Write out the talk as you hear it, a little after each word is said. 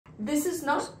This is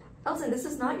not, Elton, this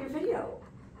is not your video.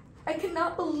 I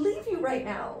cannot believe you right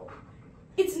now.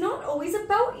 It's not always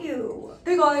about you.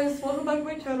 Hey guys, welcome back to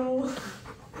my channel. Who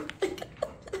do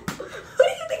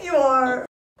you think you are?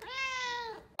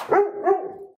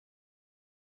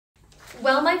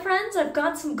 Well, my friends, I've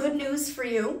got some good news for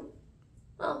you.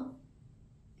 Well,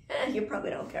 you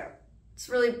probably don't care. It's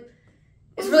really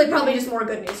probably just more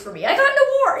good news for me. I got an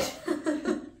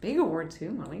award. Big award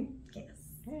too, Molly. Yes.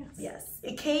 Yes. Yes.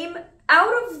 It came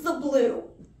out of the blue.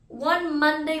 One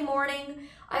Monday morning,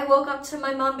 I woke up to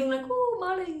my mom being like, "Ooh,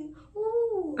 Molly,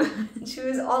 ooh." And she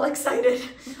was all excited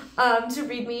to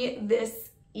read me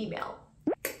this email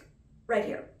right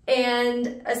here.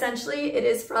 And essentially it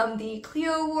is from the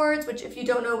Clio Awards, which if you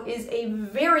don't know is a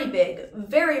very big,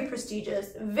 very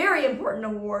prestigious, very important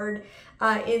award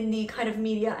in the kind of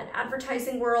media and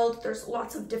advertising world. There's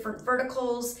lots of different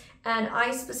verticals, and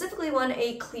I specifically won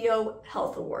a Clio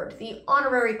Health Award, the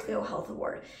honorary Clio Health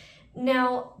Award.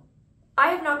 Now, I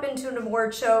have not been to an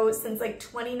award show since like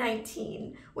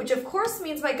 2019, which of course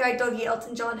means my guide doggy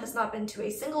Elton John has not been to a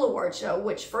single award show,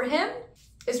 which for him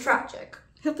is tragic.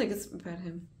 He'll think it's about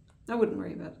him. I wouldn't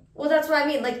worry about it. Well, that's what I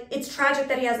mean. Like, it's tragic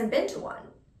that he hasn't been to one.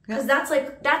 Because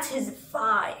that's his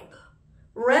vibe.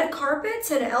 Red carpets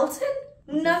and Elton,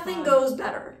 nothing goes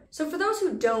better. So for those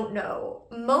who don't know,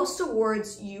 most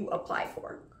awards you apply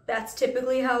for. That's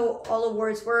typically how all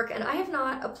awards work. And I have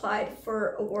not applied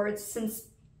for awards since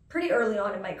pretty early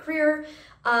on in my career.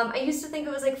 I used to think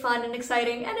it was like fun and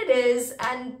exciting, and it is.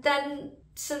 And then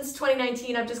since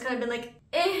 2019, I've just kind of been like,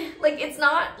 like it's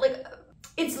not like,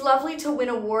 it's lovely to win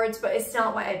awards, but it's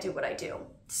not why I do what I do.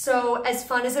 So as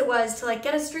fun as it was to like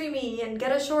get a streamy and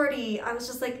get a shorty, I was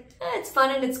just like, it's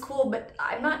fun and it's cool, but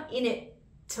I'm not in it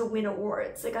to win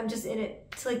awards. Like, I'm just in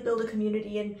it to like build a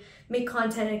community and make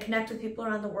content and connect with people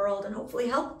around the world and hopefully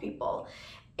help people.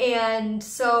 And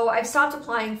so I've stopped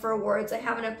applying for awards. I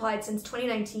haven't applied since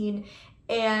 2019.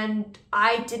 And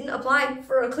I didn't apply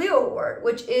for a Clio Award,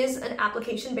 which is an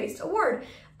application-based award.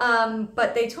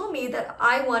 But they told me that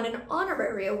I won an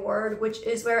honorary award, which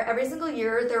is where every single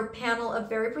year their panel of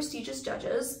very prestigious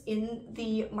judges in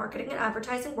the marketing and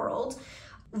advertising world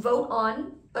vote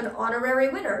on an honorary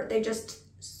winner. They just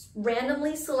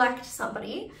randomly select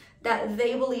somebody that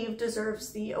they believe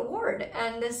deserves the award.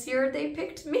 And this year they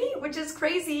picked me, which is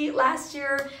crazy. Last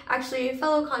year, actually a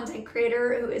fellow content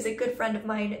creator who is a good friend of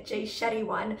mine, Jay Shetty,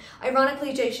 won.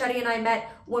 Ironically, Jay Shetty and I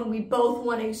met when we both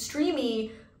won a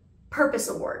Streamy Purpose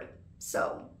Award.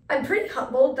 So I'm pretty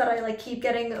humbled that I like keep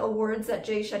getting awards that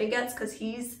Jay Shetty gets, because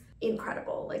he's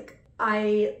incredible. Like,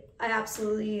 I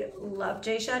absolutely love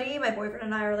Jay Shetty. My boyfriend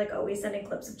and I are like always sending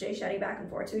clips of Jay Shetty back and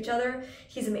forth to each other.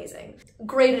 He's amazing.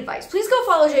 Great advice. Please go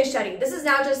follow Jay Shetty. This is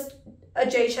now just a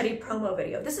Jay Shetty promo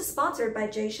video. This is sponsored by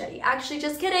Jay Shetty. Actually,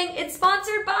 just kidding. It's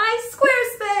sponsored by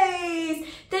Squarespace.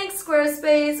 Thanks,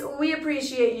 Squarespace. We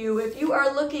appreciate you. If you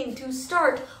are looking to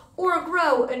start or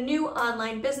grow a new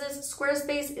online business,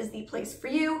 Squarespace is the place for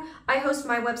you. I host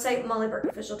my website,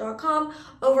 mollyburkeofficial.com,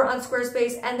 over on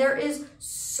Squarespace, and there is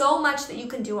so much that you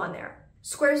can do on there.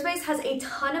 Squarespace has a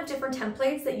ton of different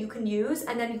templates that you can use,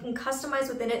 and then you can customize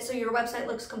within it so your website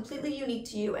looks completely unique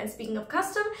to you. And speaking of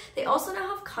custom, they also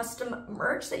now have custom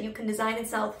merch that you can design and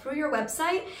sell through your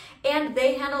website, and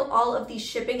they handle all of the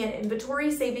shipping and inventory,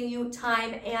 saving you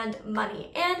time and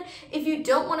money. And if you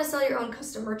don't want to sell your own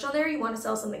custom merch on there, you want to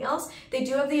sell something else, they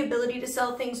do have the ability to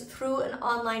sell things through an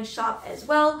online shop as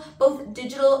well, both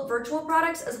digital virtual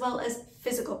products as well as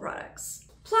physical products.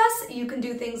 Plus, you can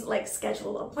do things like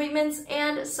schedule appointments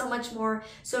and so much more.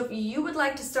 So if you would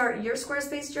like to start your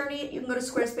Squarespace journey, you can go to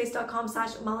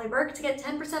squarespace.com/mollyburke to get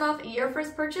 10% off your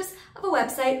first purchase of a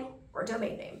website or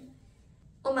domain name.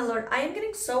 Oh my lord, I am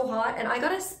getting so hot, and I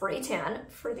got a spray tan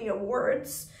for the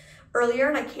awards earlier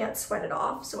and I can't sweat it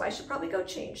off, so I should probably go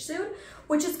change soon,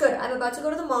 which is good. I'm about to go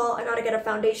to the mall. I gotta get a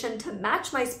foundation to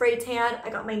match my spray tan. I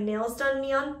got my nails done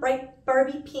neon bright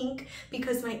Barbie pink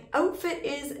because my outfit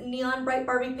is neon bright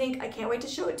Barbie pink. I can't wait to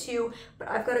show it to you, but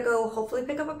I've gotta go hopefully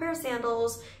pick up a pair of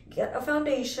sandals, get a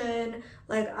foundation.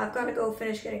 Like, I've gotta go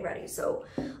finish getting ready. So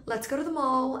let's go to the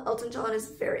mall. Elton John is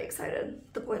very excited.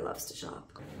 The boy loves to shop.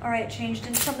 All right, changed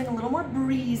into something a little more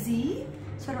breezy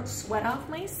so I don't sweat off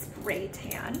my spray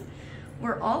tan.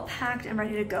 We're all packed and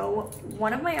ready to go.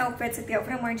 One of my outfits, like the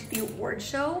outfit I'm wearing to the award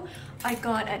show, I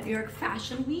got at New York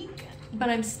Fashion Week, but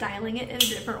I'm styling it in a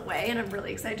different way, and I'm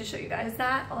really excited to show you guys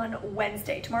that on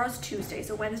Wednesday. Tomorrow's Tuesday,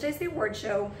 so Wednesday's the award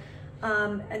show,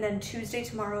 and then Tuesday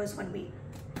tomorrow is when we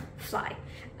fly.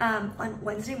 On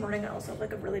Wednesday morning, I also have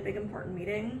like a really big important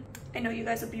meeting. I know you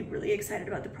guys will be really excited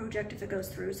about the project if it goes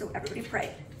through, so everybody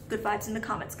pray. Good vibes in the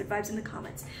comments, good vibes in the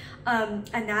comments. And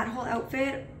that whole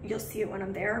outfit, you'll see it when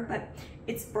I'm there, but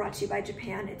it's brought to you by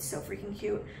Japan. It's so freaking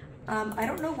cute. I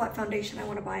don't know what foundation I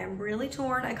want to buy. I'm really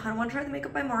torn. I kind of want to try the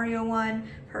Makeup by Mario one.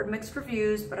 Heard mixed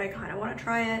reviews, but I kind of want to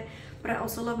try it. But I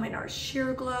also love my NARS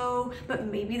Sheer Glow, but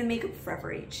maybe the Makeup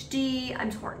Forever HD.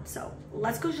 I'm torn, so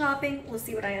let's go shopping. We'll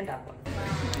see what I end up with.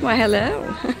 Why,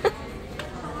 hello.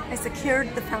 I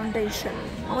secured the foundation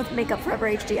with Makeup Forever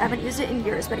HD. I haven't used it in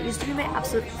years, but it used to be my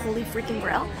absolute holy freaking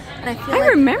grail. And I feel I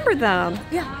remember that.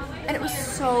 Yeah, and it was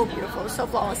so beautiful, it was so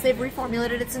flawless. They've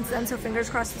reformulated it since then, so fingers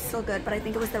crossed it's still good, but I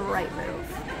think it was the right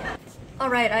move. All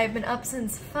right, I've been up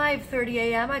since 5:30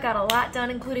 a.m. I got a lot done,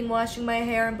 including washing my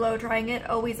hair and blow drying it.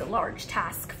 Always a large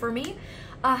task for me.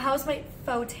 How's my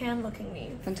faux tan looking,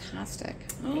 me? Fantastic.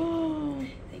 Oh,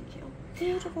 thank you.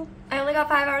 Beautiful. I only got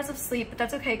 5 hours of sleep, but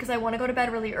that's okay because I want to go to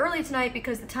bed really early tonight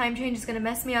because the time change is going to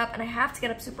mess me up and I have to get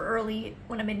up super early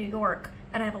when I'm in New York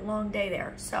and I have a long day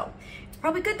there. So it's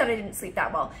probably good that I didn't sleep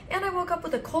that well. And I woke up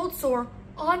with a cold sore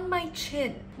on my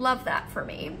chin. Love that for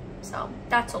me. So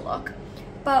that's a look.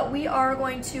 But we are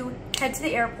going to head to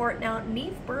the airport now.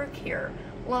 Neve Burke here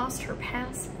lost her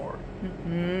passport.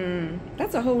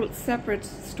 That's a whole separate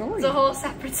story. It's a whole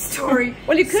separate story.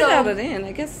 Well, you could add it in,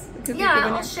 I guess.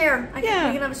 Yeah, I'll share. I think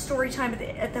we can have a story time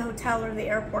at the hotel or the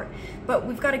airport. But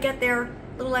we've got to get there a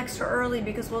little extra early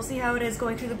because we'll see how it is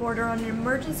going through the border on an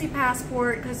emergency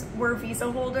passport because we're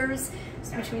visa holders,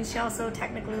 which means she also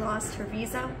technically lost her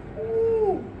visa.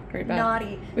 Ooh, very bad.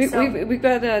 Naughty. We've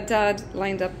got Dad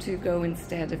lined up to go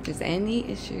instead if there's any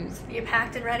issues. Are you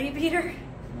packed and ready, Peter?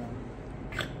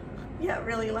 Yeah,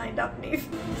 really lined up, Neve.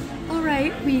 All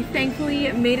right, we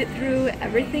thankfully made it through.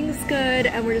 Everything's good,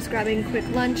 and we're just grabbing a quick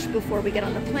lunch before we get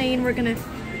on the plane. We're gonna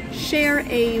share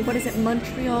a, what is it,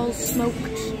 Montreal smoked?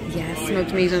 Yeah,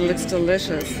 smoked meat and it looks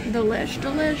delicious. Delish.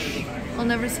 I'll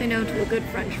never say no to a good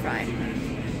French fry.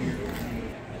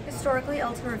 Historically,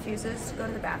 Elton refuses to go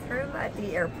to the bathroom at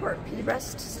the airport pee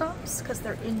rest stops because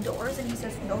they're indoors, and he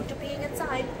says no to being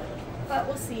inside. But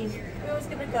we'll see. We're always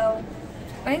gonna go.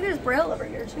 I think there's Braille over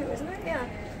here too, isn't there? Yeah.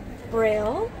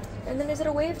 Braille. And then is it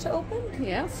a wave to open?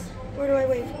 Yes. Where do I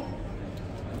wave?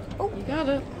 Oh. You got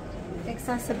it.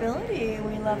 Accessibility.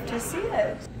 We love to see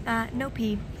it. No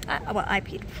pee. Well, I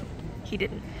peed. He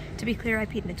didn't. To be clear, I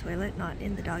peed in the toilet, not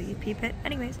in the doggy pee pit.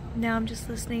 Anyways, now I'm just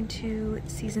listening to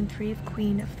season 3 of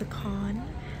Queen of the Con.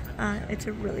 It's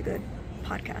a really good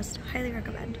podcast. Highly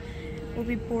recommend. We'll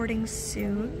be boarding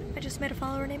soon. I just met a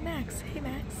follower named Max. Hey,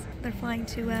 Max. They're flying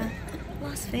to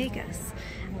Las Vegas.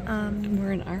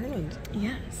 We're in Ireland.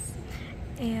 Yes.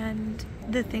 And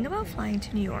the thing about flying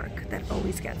to New York that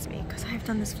always gets me, because I've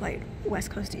done this flight West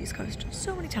Coast to East Coast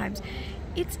so many times,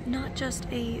 it's not just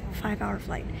a 5-hour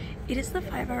flight. It is the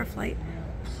 5-hour flight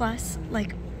plus,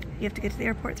 like, you have to get to the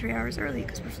airport 3 hours early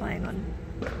because we're flying on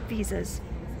visas,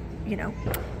 you know,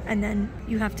 and then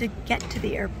you have to get to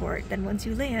the airport. Then once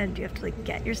you land, you have to like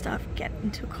get your stuff, get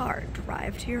into a car,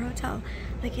 drive to your hotel.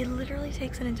 Like, it literally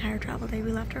takes an entire travel day.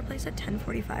 We left our place at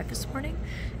 10:45 this morning,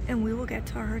 and we will get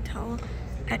to our hotel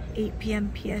at 8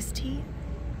 p.m. PST.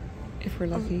 If we're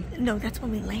lucky. No, that's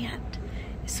when we land.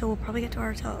 So we'll probably get to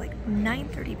our hotel at like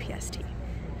 9:30 PST.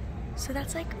 So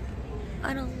that's like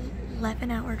an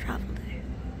 11-hour travel day.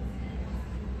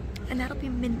 And that'll be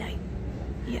midnight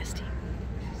EST.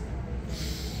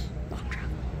 Long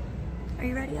travel. Are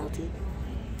you ready, LT?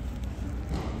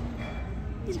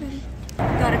 He's ready.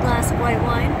 Got a glass of white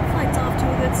wine. Flight's off to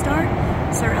a good start.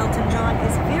 Sir Elton John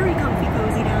is very comfy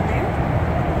cozy down there.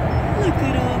 Look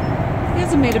at him. He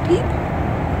hasn't made a peep.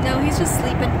 No, he's just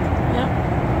sleeping. Yeah.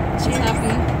 She's happy.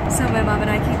 So my mom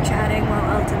and I keep chatting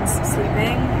while Elton's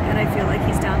sleeping, and I feel like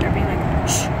he's down there being like,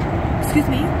 shh, excuse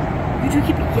me, you two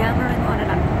keep yammering on and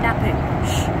I'm napping.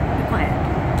 Shh, be quiet.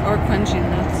 Or quenching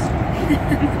nuts.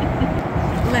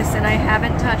 Listen, I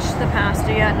haven't touched the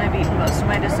pasta yet, and I've eaten most of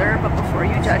my dessert, but before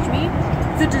you judge me,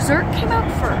 the dessert came out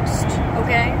first,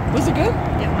 okay? Was it good?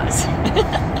 It was.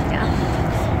 Yeah.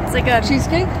 It's like a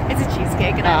cheesecake? It's a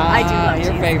cheesecake, and I do love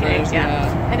your cheesecake. favorite, yeah.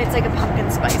 And it's like a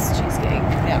pumpkin spice cheesecake.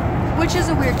 Yeah. Which is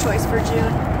a weird choice for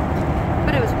June,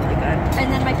 but it was really good. And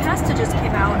then my pasta just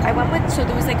came out. I went with, so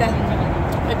there was like a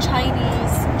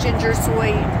Chinese ginger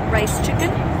soy rice chicken,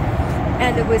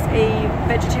 and there was a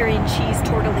vegetarian cheese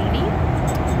tortellini,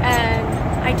 and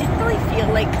I didn't really feel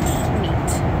like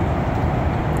meat.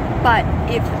 But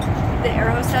if the air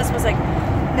hostess was like,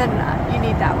 no, you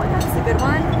need that one, that's the good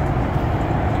one,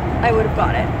 I would have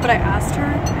got it. But I asked her,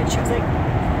 and she was like,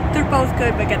 they're both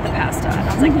good, but get the pasta. And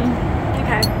I was like,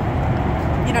 okay,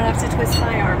 you don't have to twist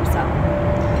my arm, so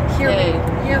here we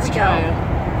go.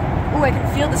 Oh, I can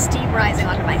feel the steam rising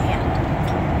onto my hand.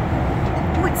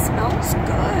 Oh, it smells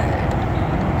good.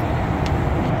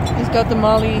 He's got the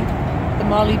Molly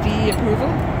V approval.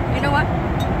 You know what?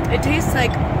 It tastes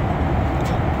like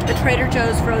the Trader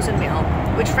Joe's frozen meal,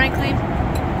 which frankly,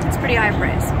 it's pretty high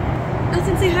praise.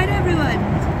 Elton, say hi to everyone.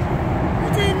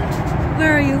 Elton,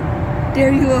 where are you?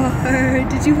 There you are.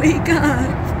 Did you wake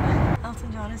up?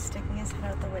 Elton John is sticking his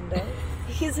head out the window.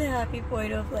 He's a happy boy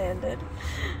to have landed.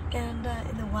 And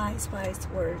in the wise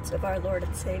words of our Lord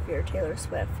and Savior, Taylor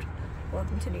Swift,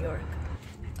 welcome to New York.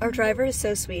 Our driver is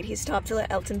so sweet. He stopped to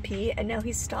let Elton pee, and now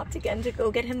he's stopped again to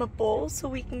go get him a bowl so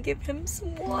we can give him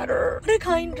some water. What a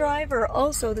kind driver.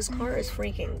 Also, this car is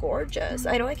freaking gorgeous.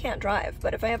 I know I can't drive,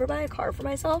 but if I ever buy a car for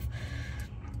myself,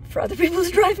 for other people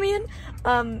to drive me in,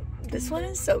 this one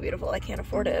is so beautiful. I can't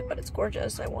afford it, but it's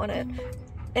gorgeous. I want it.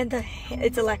 And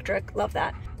it's electric. Love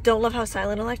that. Don't love how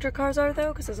silent electric cars are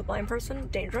though, because as a blind person,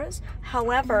 dangerous.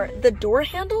 However, the door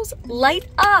handles light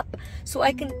up so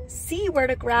I can see where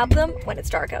to grab them when it's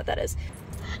dark out, that is.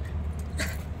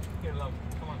 Here, love.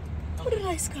 Come on. What a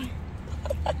nice guy.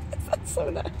 That's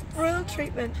so nice. Royal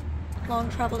treatment. Long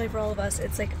travel day for all of us.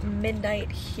 It's like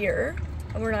midnight here,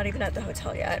 and we're not even at the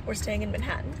hotel yet. We're staying in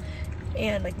Manhattan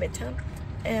and like Midtown.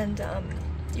 And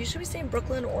usually we stay in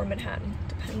Brooklyn or Manhattan.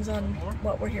 Depends on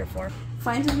what we're here for.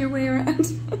 Finding your way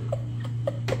around.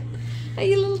 Are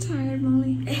you a little tired,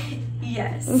 Molly?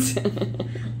 Yes.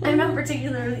 I'm not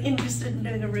particularly interested in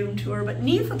doing a room tour, but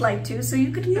Neve would like to, so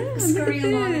you could scurry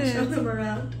along and show them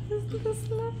around. That's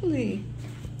lovely.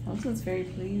 Elton's very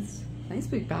pleased. Nice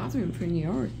big bathroom for New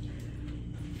York.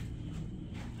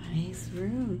 Nice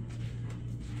room.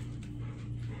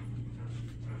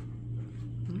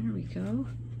 There we go.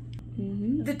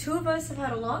 Mm-hmm. The two of us have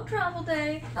had a long travel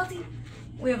day. Eltie,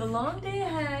 we have a long day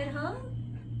ahead, huh?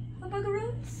 Huh,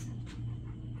 Bugaroos?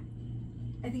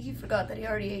 I think you forgot that he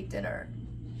already ate dinner.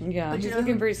 Yeah, But he's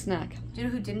looking for a snack. Do you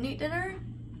know who didn't eat dinner?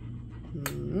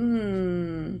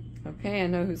 Okay, I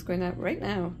know who's going out right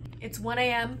now. It's 1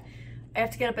 a.m. I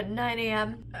have to get up at 9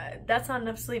 a.m. That's not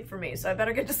enough sleep for me, so I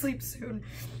better get to sleep soon.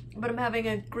 But I'm having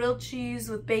a grilled cheese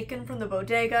with bacon from the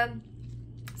bodega,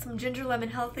 some ginger lemon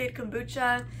health-aid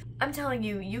kombucha. I'm telling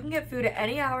you, you can get food at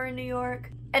any hour in New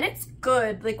York, and it's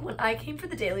good. Like when I came for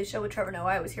the Daily Show with Trevor Noah,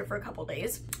 I was here for a couple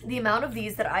days. The amount of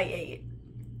these that I ate,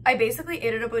 I basically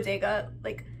ate at a bodega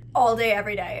like all day,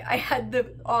 every day. I had the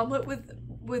omelet with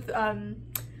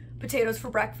potatoes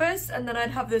for breakfast, and then I'd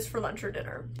have this for lunch or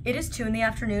dinner. It is 2 in the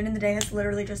afternoon and the day has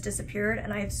literally just disappeared,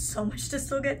 and I have so much to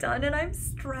still get done and I'm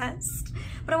stressed.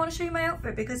 But I want to show you my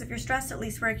outfit, because if you're stressed, at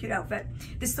least wear a cute outfit.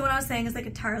 This is the one I was saying is like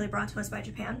entirely brought to us by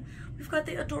Japan. We've got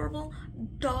the adorable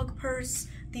dog purse,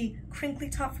 the crinkly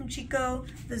top from Chico,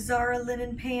 the Zara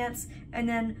linen pants, and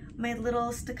then my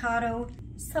little staccato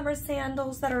summer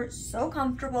sandals that are so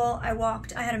comfortable. I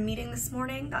had a meeting this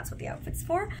morning. That's what the outfit's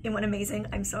for. It went amazing.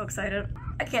 I'm so excited.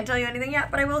 I can't tell you anything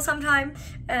yet, but I will sometime.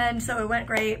 And so it went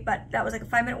great, but that was like a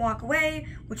 5-minute walk away,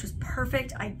 which was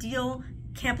perfect, ideal.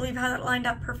 Can't believe how that lined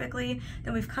up perfectly.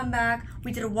 Then we've come back.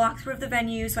 We did a walkthrough of the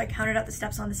venue, so I counted out the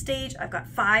steps on the stage. I've got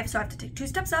 5, so I have to take 2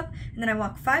 steps up, and then I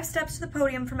walk 5 steps to the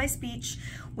podium for my speech,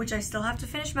 which I still have to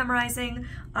finish memorizing.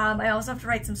 I also have to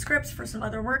write some scripts for some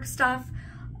other work stuff.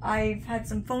 I've had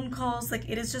some phone calls. Like,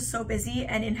 it is just so busy,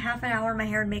 and in half an hour my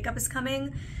hair and makeup is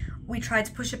coming. We tried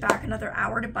to push it back another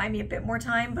hour to buy me a bit more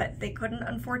time, but they couldn't,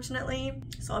 unfortunately.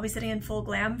 So I'll be sitting in full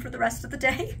glam for the rest of the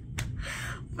day.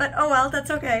 But oh well,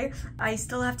 that's okay. I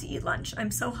still have to eat lunch.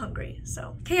 I'm so hungry.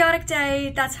 So chaotic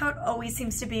day. That's how it always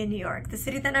seems to be in New York. The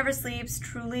city that never sleeps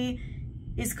truly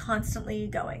is constantly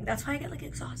going. That's why I get like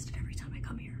exhausted every time I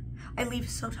come here. I leave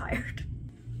so tired.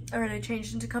 All right, I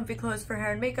changed into comfy clothes for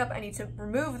hair and makeup. I need to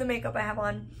remove the makeup I have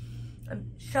on.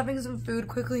 I'm shoving some food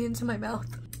quickly into my mouth.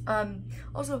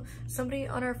 Also, somebody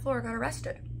on our floor got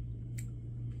arrested.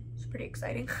 It's pretty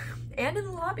exciting. And in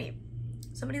the lobby.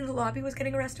 Somebody in the lobby was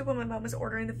getting arrested when my mom was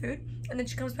ordering the food, and then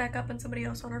she comes back up and somebody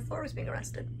else on our floor was being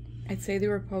arrested. I'd say they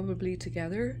were probably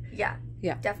together. Yeah,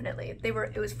 definitely.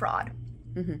 It was fraud.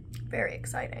 Very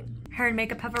exciting. Hair and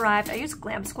makeup have arrived. I use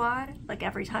Glam Squad like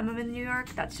every time I'm in New York.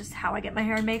 That's just how I get my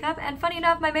hair and makeup. And funny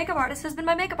enough, my makeup artist has been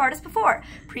my makeup artist before.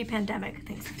 Pre-pandemic,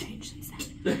 things have changed since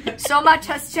then. So much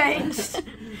has changed.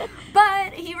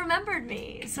 But he remembered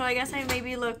me. So I guess I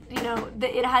maybe look, you know,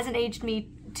 it hasn't aged me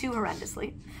too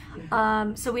horrendously.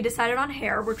 So we decided on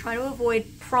hair. We're trying to avoid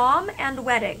prom and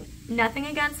wedding. Nothing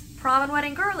against prom and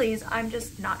wedding girlies. I'm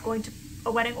just not going to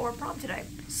a wedding or a prom today.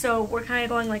 So we're kind of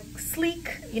going like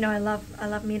sleek. You know, I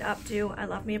love me an updo. I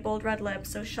love me a bold red lip.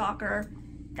 So shocker,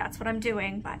 that's what I'm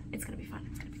doing, but it's gonna be fun.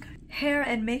 It's gonna be good. Hair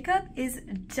and makeup is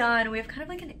done. We have kind of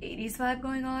like an 80s vibe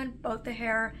going on. Both the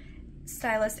hair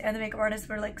stylist and the makeup artist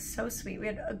were like so sweet. We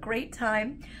had a great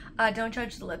time. Don't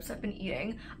judge the lips I've been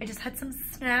eating. I just had some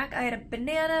snack. I had a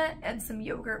banana and some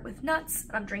yogurt with nuts.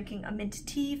 I'm drinking a mint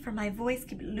tea for my voice,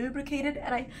 keep it lubricated.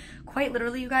 And I quite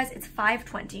literally, you guys, it's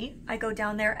 5:20. I go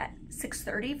down there at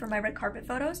 6:30 for my red carpet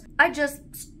photos. I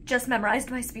just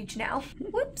memorized my speech now.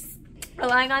 Whoops.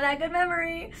 Relying on that good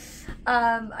memory.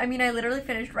 I mean, I literally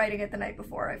finished writing it the night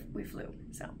before we flew,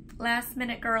 so last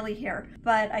minute girly here,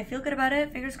 but I feel good about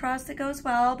it. Fingers crossed it goes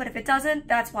well, but if it doesn't,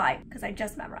 that's why, because I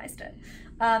just memorized it.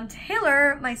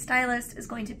 Taylor, my stylist, is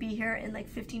going to be here in like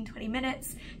 15-20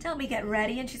 minutes to help me get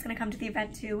ready, and she's going to come to the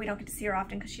event too. We don't get to see her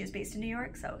often because she is based in New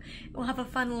York, so we'll have a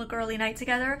fun little girly night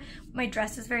together. My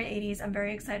dress is very 80s. I'm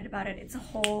very excited about it. It's a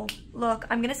whole look.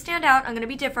 I'm going to stand out. I'm going to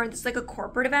be different. This is like a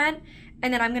corporate event,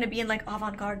 and then I'm going to be in like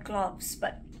avant-garde gloves,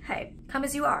 but hey, come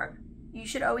as you are. You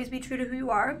should always be true to who you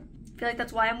are. I feel like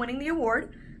that's why I'm winning the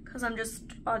award, because I'm just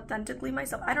authentically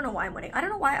myself. I don't know why I'm winning. I don't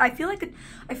know why. I feel like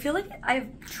I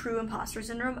have true imposter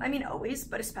syndrome. I mean, always,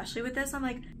 but especially with this, I'm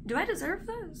like, do I deserve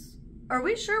this? Are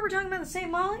we sure we're talking about the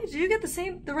same Molly? Did you get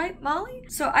the right Molly?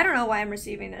 So I don't know why I'm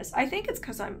receiving this. I think it's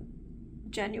because I'm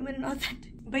genuine and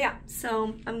authentic. But yeah,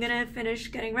 so I'm gonna finish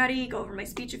getting ready, go over my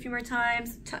speech a few more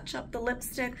times, touch up the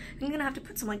lipstick. I'm gonna have to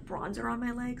put some like bronzer on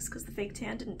my legs because the fake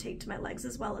tan didn't take to my legs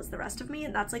as well as the rest of me,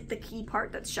 and that's like the key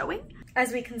part that's showing.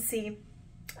 As we can see,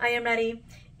 I am ready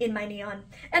in my neon.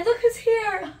 And look who's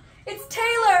here! It's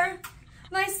Taylor,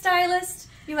 my stylist.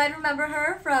 You might remember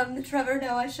her from the Trevor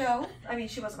Noah show. I mean,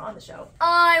 she wasn't on the show.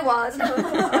 I was.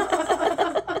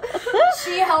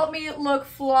 She helped me look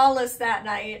flawless that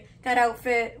night. That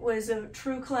outfit was a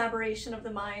true collaboration of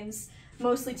the minds.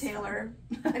 Mostly Taylor.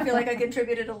 I feel like I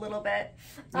contributed a little bit.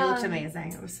 You looked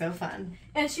amazing. It was so fun.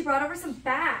 And she brought over some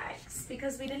bags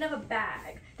because we didn't have a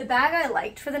bag. The bag I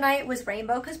liked for the night was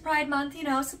rainbow because Pride Month, you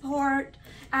know, support,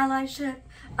 allyship.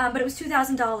 But it was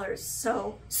 $2,000,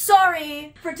 so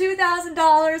sorry. For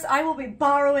 $2,000, I will be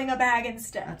borrowing a bag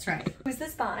instead. That's right. Who's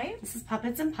this by? This is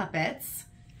Puppets and Puppets.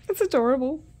 It's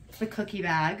adorable. The cookie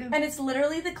bag. And it's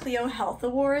literally the Clio Health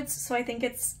Awards, so I think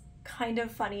it's kind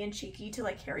of funny and cheeky to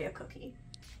like carry a cookie.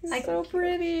 So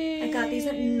pretty. I got these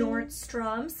at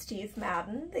Nordstrom, Steve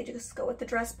Madden. They just go with the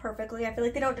dress perfectly. I feel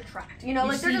like they don't detract. You know,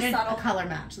 like they're just subtle. A color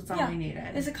match. That's all we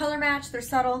needed. There's a color match. They're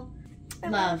subtle.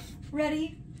 Love.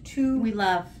 Ready to We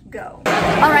love. go.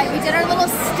 All right, we did our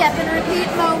little step and repeat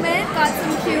moment. Got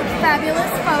some cute, fabulous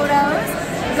photos.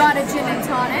 Got a gin and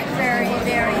tonic. Very,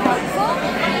 very helpful.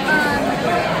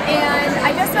 And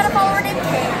I just met a follower named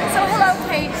Kate. So hello,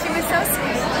 Kate. She was so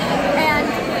sweet. And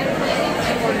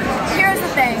here's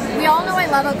the thing. We all know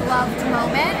I love a gloved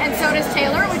moment, and so does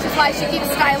Taylor, which is why she keeps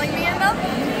styling me in them.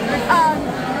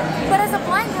 But as a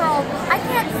blind girl, I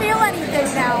can't feel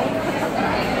anything now.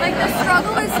 Like, the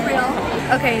struggle is real.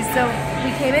 Okay, so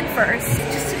we came in first,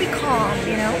 just to be calm,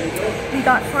 you know? We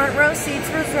got front row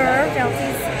seats reserved,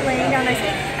 Elsie's laying down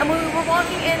nicely. And when we were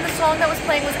walking in, the song that was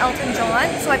playing was Elton John,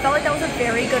 so I felt like that was a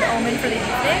very good omen for the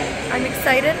evening. I'm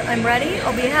excited, I'm ready.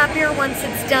 I'll be happier once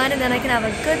it's done, and then I can have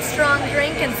a good strong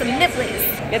drink and some nibblies.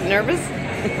 Get nervous?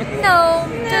 No,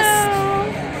 just...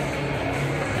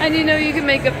 And you know you can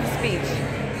make up the speech.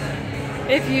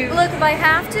 If you... Look, if I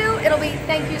have to, it'll be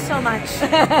thank you so much.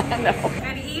 No.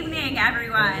 Good evening,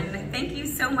 everyone. Thank you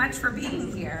so much for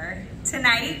being here.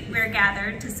 Tonight, we're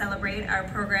gathered to celebrate our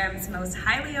program's most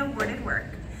highly awarded work,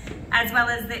 as well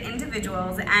as the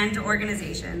individuals and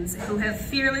organizations who have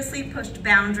fearlessly pushed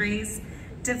boundaries,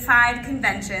 defied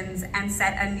conventions, and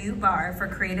set a new bar for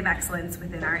creative excellence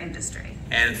within our industry.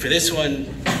 And for this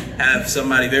one, I have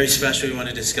somebody very special we want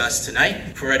to discuss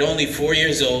tonight. For at only 4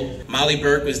 years old, Molly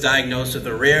Burke was diagnosed with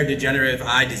a rare degenerative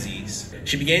eye disease.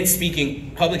 She began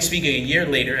public speaking a year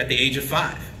later at the age of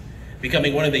 5,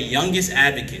 becoming one of the youngest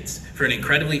advocates for an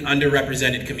incredibly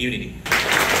underrepresented community.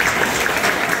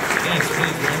 Thanks, please,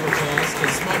 round of applause.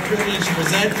 It's my privilege to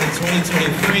present the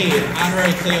 2023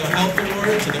 Honorary Clio Health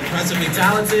Award to the impressively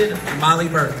talented Molly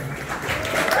Burke.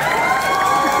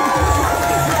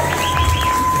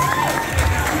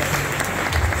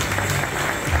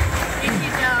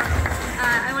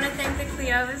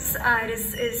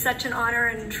 It is such an honor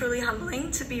and truly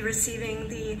humbling to be receiving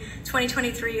the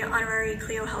 2023 Honorary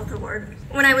Clio Health Award.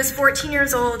 When I was 14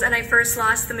 years old and I first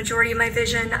lost the majority of my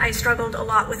vision, I struggled a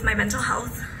lot with my mental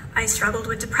health. I struggled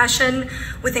with depression,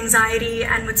 with anxiety,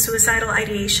 and with suicidal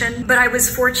ideation, but I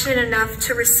was fortunate enough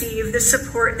to receive the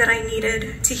support that I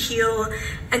needed to heal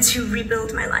and to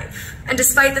rebuild my life. And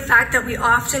despite the fact that we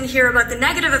often hear about the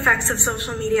negative effects of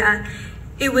social media,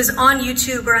 It was on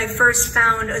YouTube where I first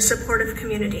found a supportive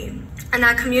community. And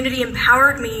that community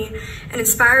empowered me and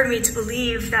inspired me to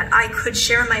believe that I could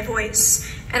share my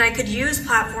voice and I could use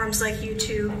platforms like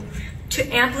YouTube to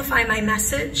amplify my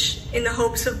message in the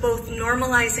hopes of both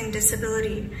normalizing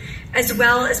disability as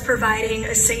well as providing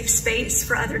a safe space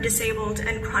for other disabled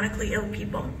and chronically ill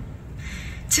people.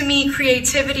 To me,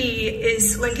 creativity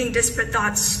is linking disparate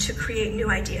thoughts to create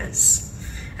new ideas.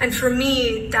 And for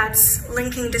me, that's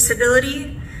linking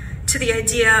disability to the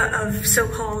idea of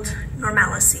so-called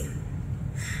normalcy.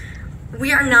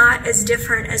 We are not as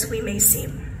different as we may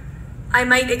seem. I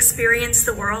might experience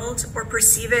the world or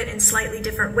perceive it in slightly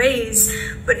different ways,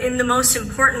 but in the most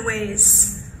important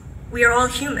ways, we are all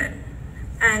human.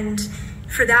 And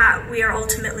for that, we are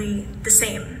ultimately the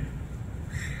same.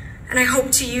 And I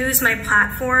hope to use my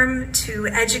platform to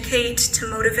educate, to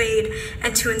motivate,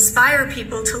 and to inspire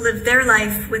people to live their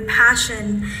life with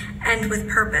passion and with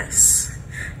purpose.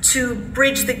 To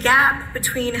bridge the gap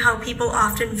between how people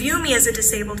often view me as a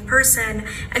disabled person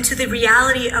and to the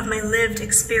reality of my lived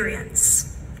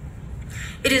experience.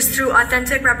 It is through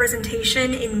authentic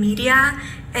representation in media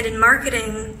and in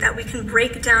marketing that we can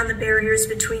break down the barriers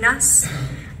between us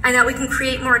and that we can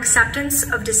create more acceptance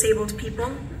of disabled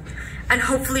people and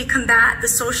hopefully combat the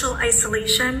social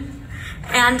isolation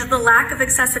and the lack of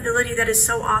accessibility that is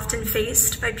so often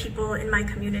faced by people in my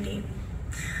community.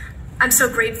 I'm so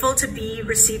grateful to be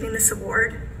receiving this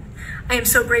award. I am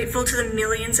so grateful to the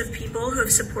millions of people who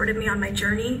have supported me on my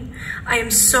journey. I am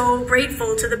so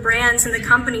grateful to the brands and the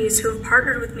companies who have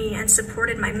partnered with me and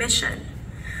supported my mission.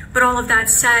 But all of that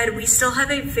said, we still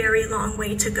have a very long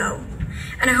way to go.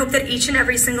 And I hope that each and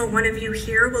every single one of you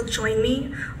here will join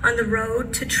me on the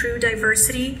road to true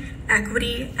diversity,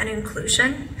 equity, and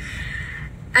inclusion.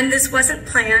 And this wasn't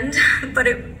planned, but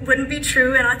it wouldn't be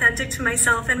true and authentic to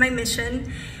myself and my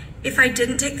mission if I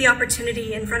didn't take the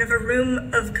opportunity in front of a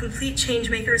room of complete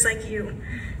change makers like you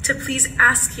to please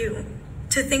ask you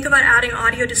to think about adding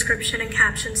audio description and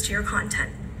captions to your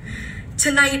content.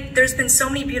 Tonight, there's been so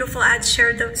many beautiful ads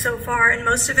shared so far, and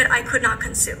most of it I could not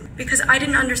consume because I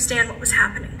didn't understand what was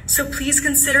happening. So please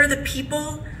consider the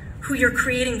people who you're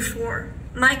creating for,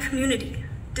 my community,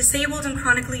 disabled and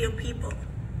chronically ill people.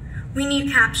 We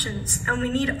need captions and we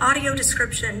need audio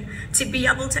description to be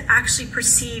able to actually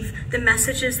perceive the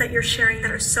messages that you're sharing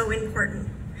that are so important.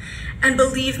 And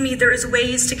believe me, there is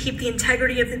ways to keep the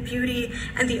integrity of the beauty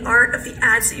and the art of the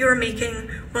ads that you're making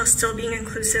while still being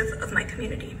inclusive of my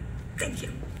community. Thank you.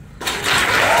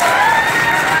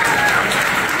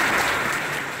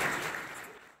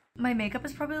 My makeup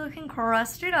is probably looking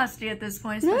crusty dusty at this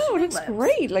point. No, it looks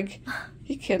great. Like, are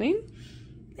you kidding?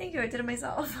 Thank you, I did it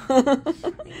myself.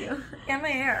 Thank you. And my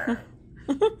hair.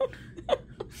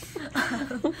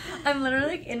 I'm literally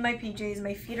like in my PJs,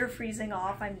 my feet are freezing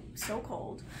off, I'm so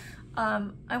cold.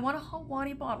 I want a hot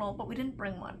water bottle, but we didn't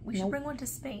bring one. We should bring one to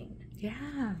Spain.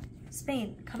 Yeah.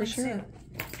 Spain, coming soon.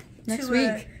 Next to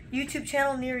week. A YouTube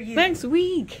channel near you. Next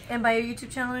week. And by a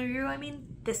YouTube channel near you, I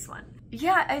mean this one.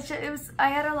 Yeah, I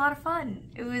had a lot of fun.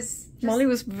 It was just, Molly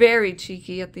was very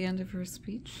cheeky at the end of her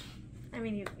speech. I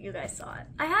mean, you guys saw it.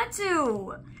 I had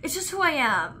to. It's just who I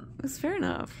am. It's fair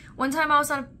enough. One time I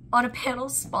was on a panel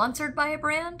sponsored by a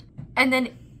brand, and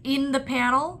then in the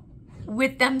panel,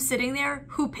 with them sitting there,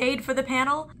 who paid for the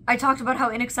panel, I talked about how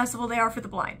inaccessible they are for the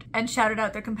blind, and shouted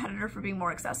out their competitor for being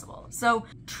more accessible. So,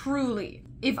 truly,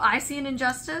 if I see an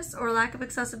injustice or lack of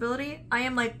accessibility, I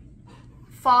am like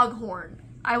foghorn.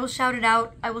 I will shout it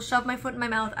out, I will shove my foot in my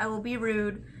mouth, I will be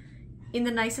rude in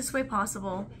the nicest way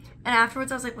possible. And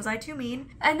afterwards I was like, was I too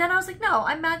mean? And then I was like, no,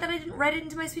 I'm mad that I didn't write it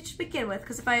into my speech to begin with,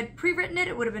 because if I had pre-written it,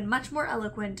 it would have been much more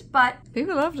eloquent. But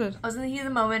people loved it. I was in the heat of the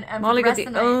moment, and Molly got the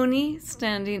the only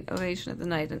standing ovation of the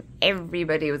night, and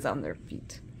everybody was on their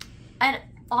feet. And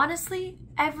honestly,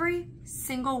 every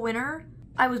single winner,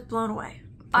 I was blown away.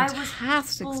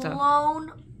 Fantastic I was stuff.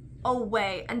 blown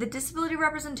away. And the disability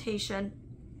representation,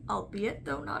 albeit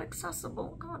though not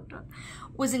accessible content,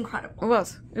 was incredible. It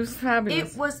was. It was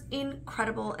fabulous. It was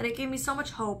incredible, and it gave me so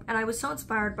much hope, and I was so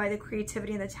inspired by the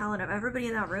creativity and the talent of everybody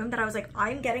in that room that I was like,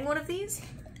 I'm getting one of these.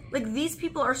 Like, these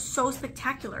people are so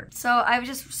spectacular. So I was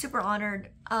just super honored.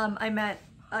 I met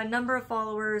a number of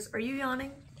followers. Are you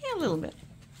yawning? Yeah, a little bit.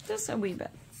 Just a wee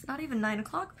bit. It's not even 9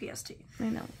 o'clock PST. I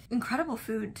know. Incredible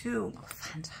food, too. Oh,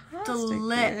 fantastic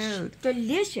food.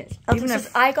 Delicious. Even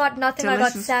I got nothing. I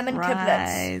got delicious salmon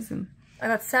fries kiblets. I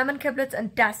got salmon kiblets,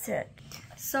 and that's it.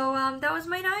 So that was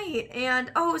my night,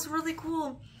 and oh, it was really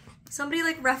cool. Somebody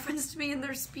like referenced me in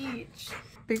their speech.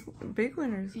 Big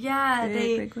winners. Yeah,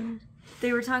 big winners.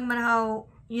 they were talking about how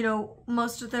you know,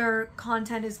 most of their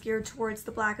content is geared towards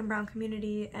the Black and brown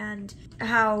community, and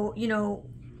how, you know,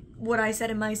 what I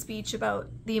said in my speech about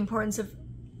the importance of,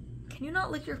 can you not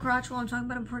lick your crotch while I'm talking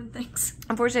about important things?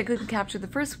 Unfortunately, I couldn't capture the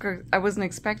first because I wasn't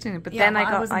expecting it, but Yeah, then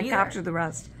well, I captured the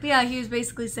rest. But yeah, he was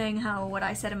basically saying how what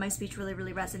I said in my speech really,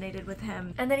 really resonated with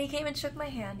him. And then he came and shook my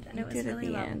hand, and it was really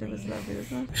lovely. It was lovely,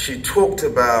 wasn't it? She talked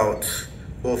about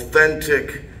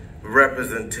authentic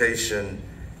representation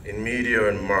in media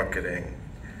and marketing.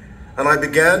 And I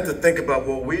began to think about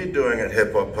what we're doing at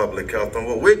Hip Hop Public Health, and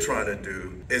what we're trying to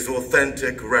do is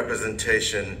authentic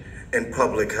representation in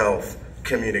public health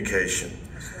communication.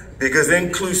 Because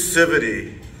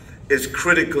inclusivity is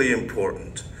critically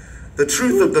important. The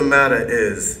truth of the matter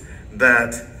is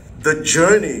that the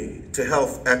journey to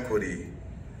health equity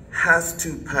has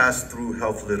to pass through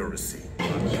health literacy.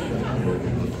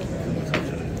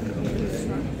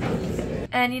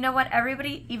 And you know what,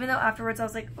 everybody, even though afterwards I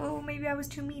was like, oh, maybe I was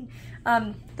too mean.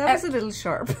 That was a little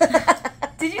sharp.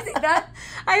 Did you think that?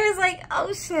 I was like,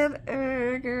 oh shit,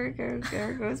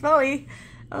 there goes Molly.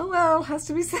 Oh well, has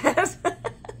to be said.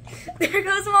 There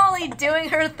goes Molly doing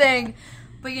her thing.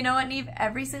 But you know what, Neve?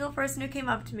 Every single person who came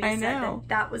up to me said that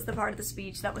that was the part of the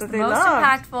speech that was the most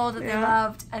impactful, that they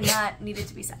loved, and that needed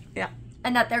to be said. Yeah.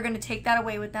 And that they're going to take that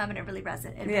away with them, and it really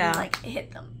resonated. It really, like,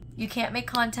 hit them. You can't make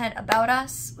content about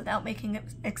us without making it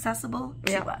accessible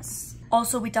to us.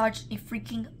 Also, we dodged a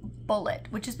freaking bullet,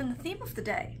 which has been the theme of the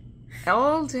day.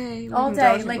 All day. All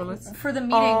day. Like, for the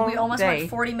meeting, we almost went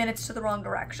 40 minutes to the wrong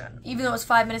direction. Even though it was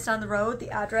 5 minutes down the road, the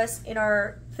address in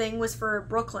our thing was for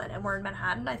Brooklyn, and we're in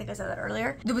Manhattan. I think I said that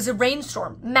earlier. There was a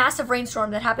rainstorm, massive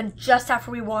rainstorm that happened just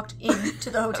after we walked into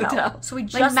the hotel. So we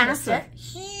just missed it.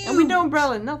 Huge. And with no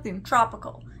umbrella, nothing.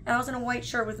 Tropical. And I was in a white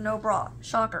shirt with no bra.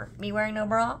 Shocker. Me wearing no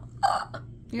bra?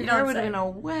 Your hair would have been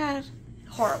all wet.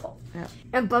 Horrible. Yeah.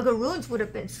 And Bugaroons would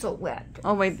have been so wet.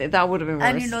 Oh wait, that would have been worse.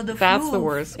 And you know, that's the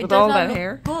worst. With all that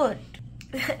hair. Good.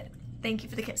 Thank you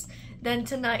for the kiss. Then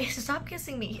tonight, stop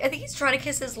kissing me. I think he's trying to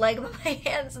kiss his leg, but my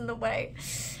hand's in the way.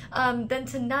 Then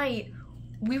tonight,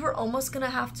 we were almost gonna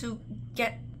have to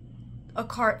get a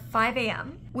car at 5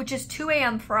 a.m., which is 2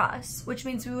 a.m. for us, which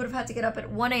means we would have had to get up at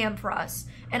 1 a.m. for us.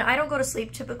 And I don't go to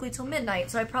sleep typically till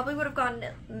midnight, so I probably would have gotten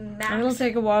max. It'll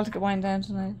take a while to wind down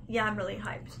tonight. Yeah, I'm really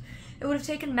hyped. It would have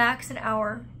taken max an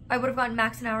hour. I would have gotten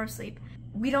max an hour of sleep.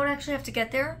 We don't actually have to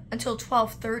get there until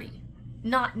 12:30,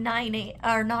 not 9 a.m.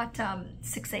 or not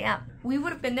 6 a.m. We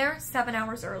would have been there 7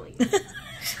 hours early.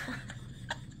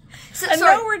 And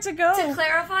nowhere to go. To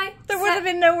clarify, there would have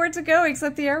been nowhere to go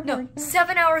except the airport. No,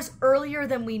 7 hours earlier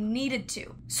than we needed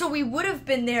to. So we would have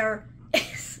been there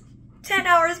 10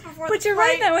 hours before the flight. But you're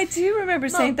right now. I do remember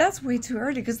saying that's way too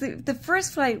early, because the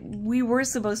first flight, we were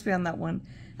supposed to be on that one.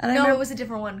 And no, it was a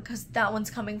different one, because that one's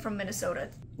coming from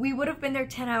Minnesota. We would have been there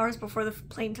 10 hours before the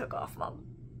plane took off, Mom.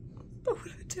 That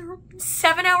would have been terrible.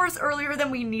 7 hours earlier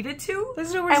than we needed to.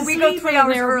 There's nowhere and to we sleep go 3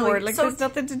 hours early. Like, so there's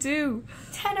nothing to do.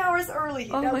 10 hours early.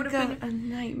 Oh that my would god, have been a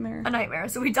nightmare. A nightmare.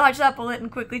 So we dodged that bullet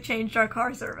and quickly changed our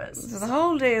car service. So the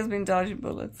whole day has been dodging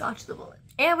bullets. Dodged the bullet.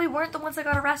 And we weren't the ones that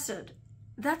got arrested.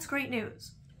 That's great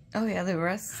news. Oh yeah, the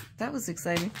arrest. That was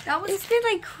exciting. That was. It's been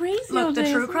like crazy. Look, the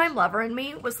true crime lover in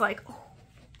me was like, oh,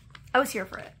 I was here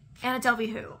for it. Anna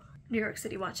Delvey who? New York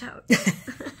City, watch out.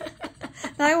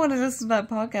 Now I want to listen to that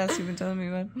podcast you've been telling me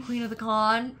about. Queen of the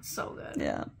Con, so good.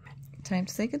 Yeah. Time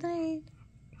to say goodnight.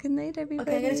 Good night, everybody.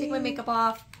 Okay, I'm gonna take my makeup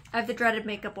off. I have the dreaded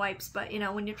makeup wipes, but you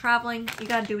know, when you're traveling, you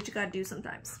gotta do what you gotta do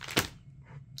sometimes.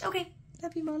 Okay.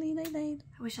 Love you, Molly. Night night.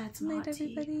 I wish I had some night, hot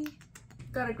tea. everybody.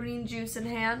 Got a green juice in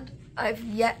hand. I've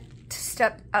yet to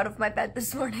step out of my bed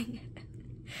this morning.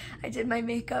 I did my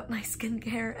makeup, my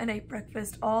skincare, and ate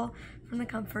breakfast all from the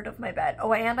comfort of my bed.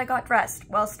 Oh, and I got dressed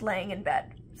whilst laying in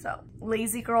bed. So,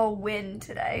 lazy girl win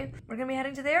today. We're gonna be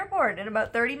heading to the airport. In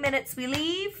about 30 minutes, we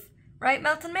leave. Right,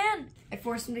 Melton Man? I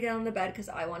forced him to get on the bed because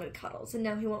I wanted cuddles, and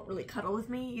now he won't really cuddle with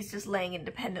me. He's just laying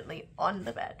independently on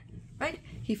the bed. Right?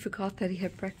 He forgot that he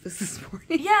had breakfast this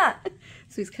morning. Yeah.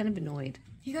 So he's kind of annoyed.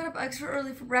 He got up extra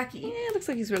early for brekkie. Yeah, it looks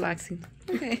like he's relaxing.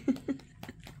 Okay.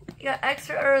 He got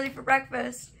extra early for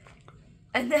breakfast.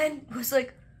 And then was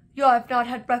like, yo, I've not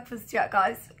had breakfast yet,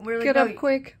 guys. We're like, get up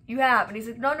quick. You have. And he's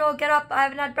like, no, get up. I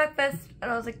haven't had breakfast.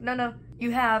 And I was like, no, you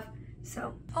have.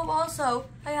 So. Oh, also,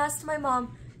 I asked my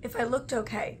mom if I looked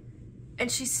okay.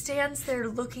 And she stands there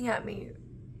looking at me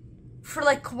for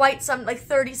like quite some, like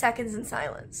 30 seconds in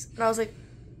silence. And I was like,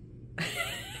 and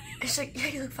she's like, yeah,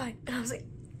 you look fine. And I was like,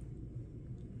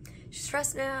 she's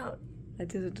stressed out. I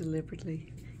did it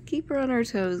deliberately. Keep her on her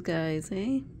toes, guys,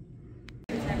 eh?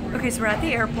 Okay, so we're at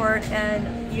the airport,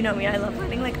 and you know me, I love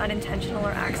finding like unintentional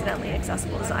or accidentally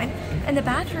accessible design. And the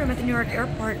bathroom at the New York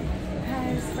airport,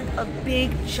 has like a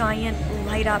big giant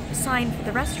light up sign for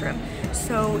the restroom.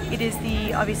 So it is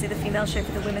obviously the female shade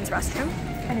for the women's restroom,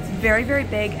 and it's very, very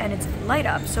big and it's light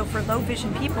up. So for low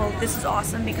vision people, this is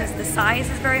awesome because the size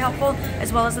is very helpful,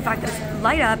 as well as the fact that it's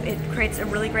light up. It creates a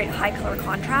really great high color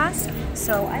contrast.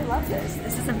 So I love this.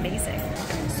 This is amazing.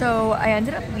 So I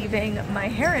ended up leaving my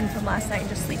hair in from last night and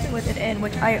just sleeping with it in,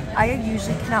 which I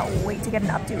usually cannot wait to get an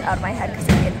updo out of my head because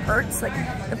it hurts, like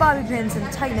the bobby pins and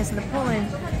the tightness and the pulling.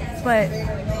 But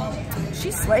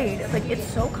she slayed. Like, it's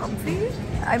so comfy.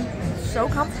 I'm so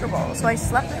comfortable. So I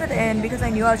slept with it in because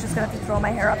I knew I was just gonna have to throw my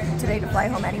hair up today to fly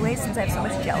home anyway, since I have so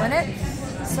much gel in it.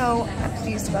 So I'm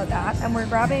pleased about that. And we're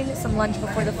grabbing some lunch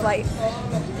before the flight.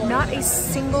 Not a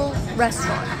single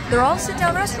restaurant. They're all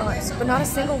sit-down restaurants, but not a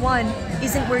single one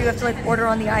isn't where you have to like order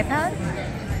on the iPad.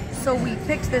 So we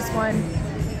picked this one.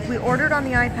 We ordered on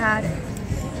the iPad,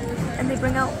 and they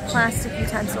bring out plastic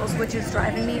utensils, which is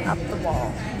driving me up the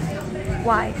wall.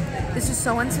 Why? This is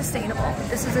so unsustainable.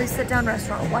 This is a sit-down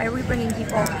restaurant. Why are we bringing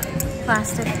people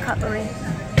plastic cutlery?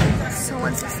 It's so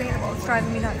unsustainable. It's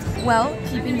driving me nuts. Well,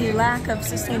 keeping the lack of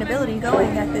sustainability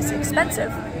going at this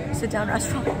expensive sit-down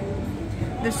restaurant,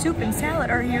 the soup and salad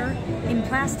are here in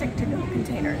plastic to-go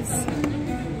containers.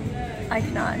 I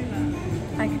cannot.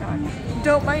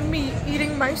 Don't mind me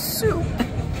eating my soup.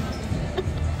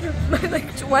 My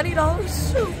like $20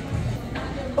 soup.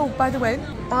 Oh, by the way,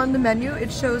 on the menu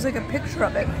it shows like a picture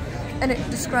of it, and it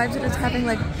describes it as having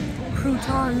like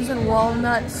croutons and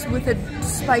walnuts with a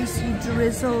spicy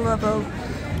drizzle of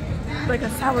like a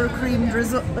sour cream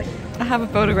drizzle. Like, I have a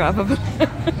photograph of it.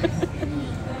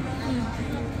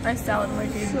 I salad my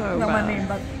teeth. So Not my bad. name,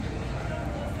 but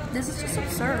this is just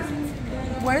absurd.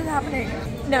 What is happening?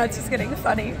 Now it's just getting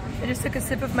funny. I just took a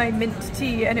sip of my mint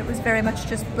tea and it was very much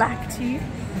just black tea.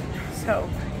 So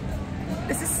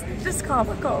this is just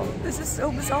comical. This is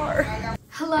so bizarre.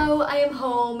 Hello, I am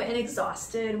home and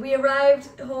exhausted. We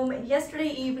arrived home yesterday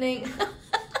evening.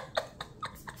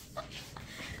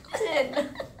 Listen,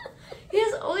 he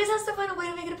just always has to find a way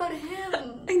to make it about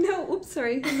him. I know. Oops,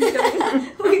 sorry.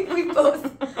 we both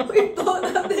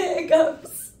have the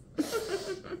hiccups.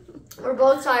 We're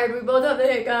both tired. We both have the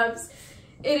hiccups.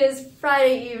 It is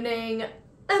Friday evening.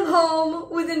 I'm home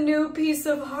with a new piece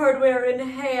of hardware in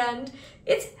hand.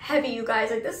 It's heavy, you guys.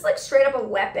 Like, this is like straight up a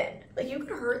weapon. Like, you could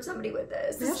hurt somebody with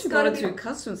this. They This actually has bought gotta it be. through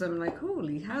customs. I'm like,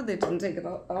 holy, how they didn't take it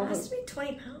off. It has to be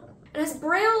 20 pounds. It has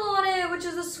Braille on it, which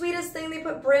is the sweetest thing. They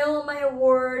put Braille on my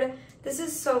award. This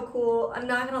is so cool. I'm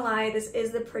not gonna lie, this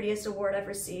is the prettiest award I've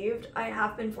received. I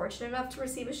have been fortunate enough to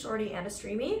receive a shorty and a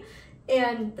streamy,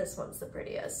 and this one's the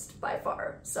prettiest by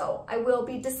far. So I will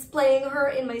be displaying her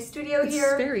in my studio It's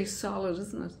here. very solid,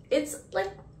 isn't it? It's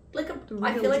like a,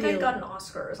 I real feel like I deal. got an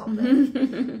Oscar or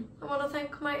something. I want to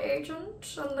thank my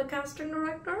agent and the casting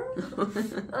director.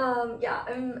 Yeah,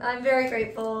 I'm very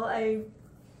grateful. I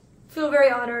feel very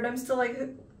honored. I'm still like,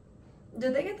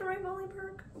 did they get the right Molly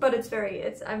Burke? But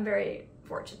I'm very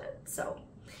fortunate. So,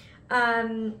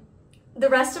 the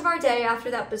rest of our day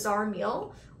after that bizarre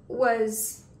meal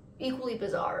was equally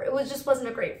bizarre. It wasn't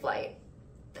a great flight.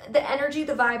 The energy,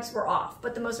 the vibes were off.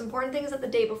 But the most important thing is that the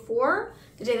day before,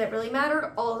 the day that really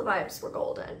mattered, all the vibes were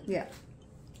golden. Yeah.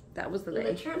 That was the day.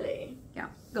 Literally. Yeah.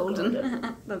 Golden.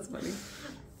 Golden. That's funny.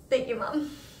 Thank you, Mom.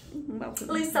 Welcome.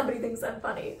 At least somebody thinks I'm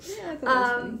funny. Yeah, I thought that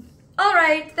was funny.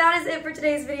 Alright, that is it for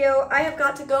today's video. I have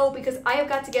got to go because I have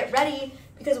got to get ready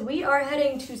because we are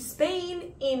heading to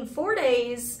Spain in 4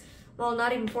 days. Well,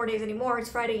 not even 4 days anymore. It's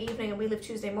Friday evening and we leave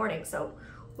Tuesday morning. So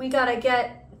we gotta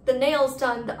get the nails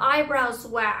done, the eyebrows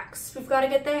waxed. We've got to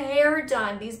get the hair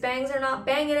done. These bangs are not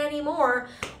banging anymore.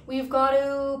 We've got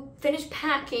to finish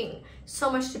packing. So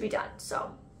much to be done.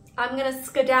 So I'm gonna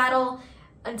skedaddle.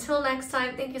 Until next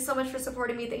time, thank you so much for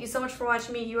supporting me. Thank you so much for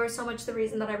watching me. You are so much the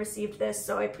reason that I received this.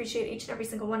 So I appreciate each and every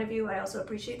single one of you. I also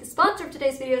appreciate the sponsor of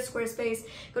today's video, Squarespace.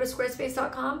 Go to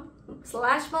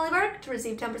squarespace.com/MollyBurke to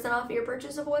receive 10% off of your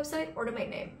purchase of a website or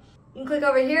domain name. You can click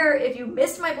over here if you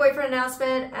missed my boyfriend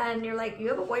announcement and you're like, you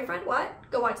have a boyfriend? What?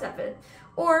 Go watch that vid.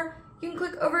 Or you can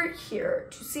click over here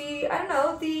to see, I don't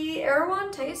know, the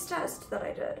Erewhon taste test that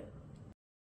I did.